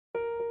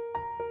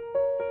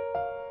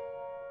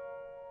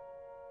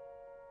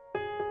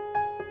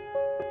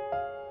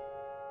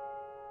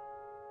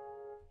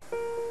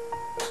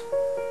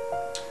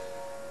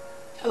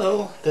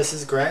Hello, this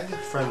is Greg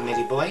from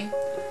Midiboy.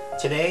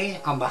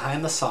 Today on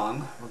Behind the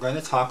Song, we're going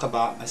to talk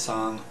about my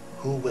song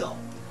Who Will,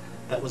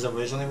 that was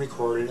originally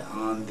recorded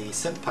on the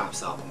Synth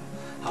Pops album.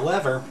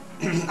 However,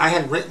 I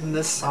had written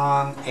this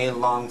song a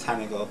long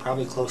time ago,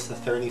 probably close to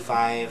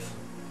 35,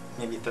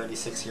 maybe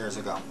 36 years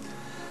ago.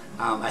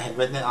 I had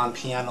written it on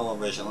piano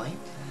originally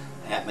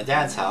at my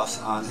dad's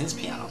house on his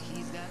piano.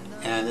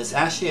 And it's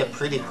actually a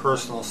pretty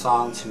personal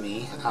song to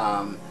me.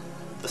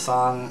 The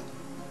song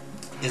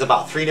is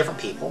about three different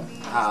people,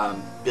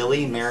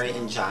 Billy, Mary,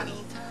 and Johnny.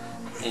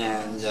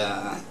 And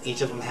each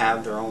of them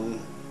have their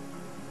own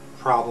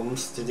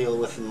problems to deal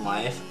with in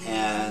life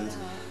and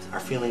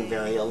are feeling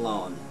very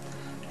alone.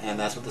 And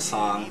that's what the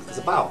song is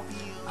about.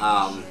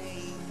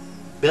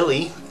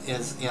 Billy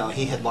is,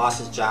 he had lost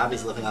his job.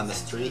 He's living on the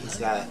street. He's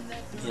got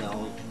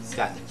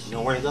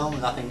nowhere to go,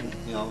 nothing,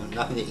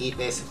 nothing to eat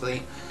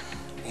basically.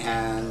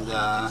 And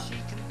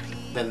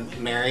then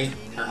Mary,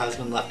 her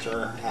husband, left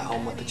her at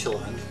home with the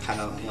children, kind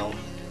of,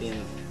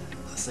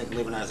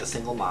 living as a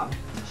single mom.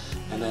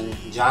 And then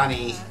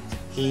Johnny,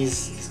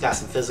 he's got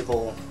some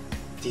physical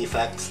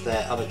defects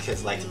that other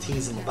kids like to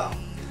tease him about,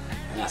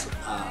 and that's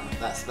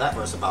what that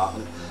verse about.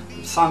 And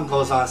the song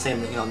goes on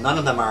saying that none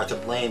of them are to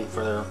blame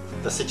for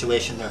the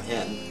situation they're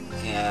in,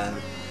 and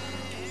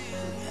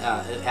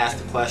it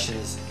asks the question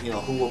is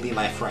who will be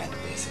my friend,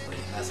 basically.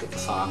 That's what the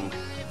song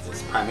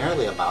is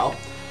primarily about.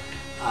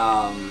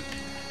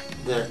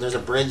 There's a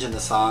bridge in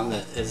the song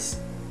that is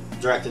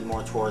directed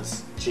more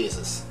towards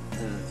Jesus,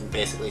 and it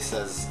basically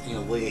says,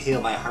 will you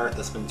heal my heart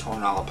that's been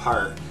torn all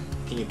apart?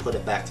 Can you put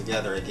it back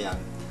together again?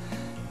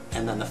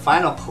 And then the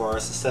final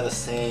chorus, instead of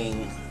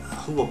saying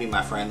who will be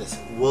my friend, it's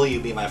will you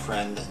be my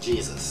friend,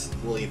 Jesus?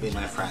 Will you be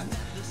my friend?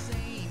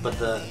 But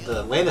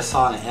the way the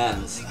song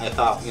ends, I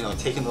thought,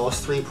 taking those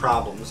three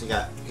problems, you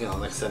got,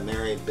 like I said,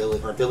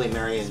 Billy,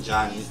 Mary, and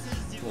Johnny.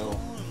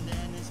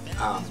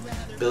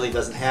 Billy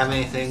doesn't have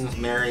anything.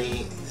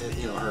 Mary,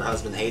 her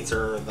husband hates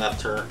her,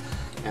 left her,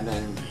 and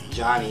then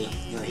Johnny,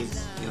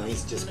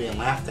 he's just being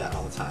laughed at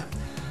all the time.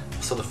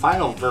 So the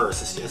final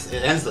verse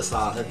it ends the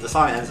song. The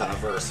song ends on a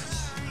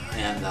verse,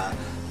 and the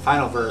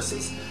final verse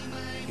is,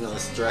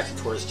 it's directed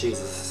towards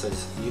Jesus. It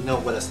says, "You know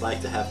what it's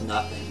like to have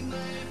nothing.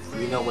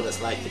 You know what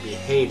it's like to be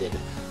hated.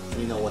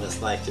 You know what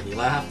it's like to be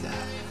laughed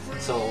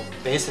at." So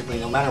basically,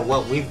 no matter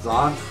what we've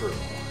gone through,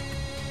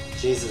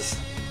 Jesus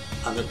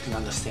can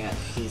understand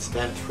it. He's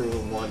been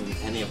through more than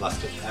any of us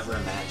could ever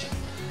imagine.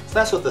 So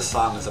that's what this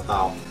song is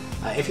about.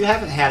 If you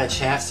haven't had a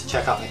chance to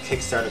check out my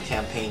Kickstarter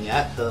campaign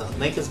yet, the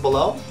link is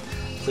below.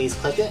 Please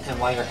click it, and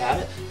while you're at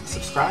it,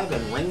 subscribe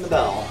and ring the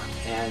bell,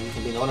 and you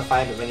can be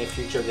notified of any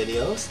future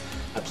videos.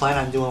 I plan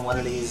on doing one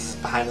of these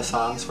behind the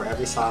songs for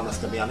every song that's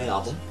going to be on the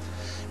album.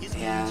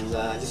 And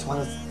I just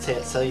want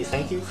to tell you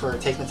thank you for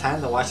taking the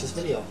time to watch this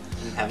video,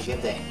 and have a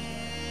good day.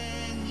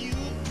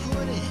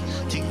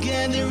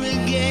 Together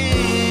again.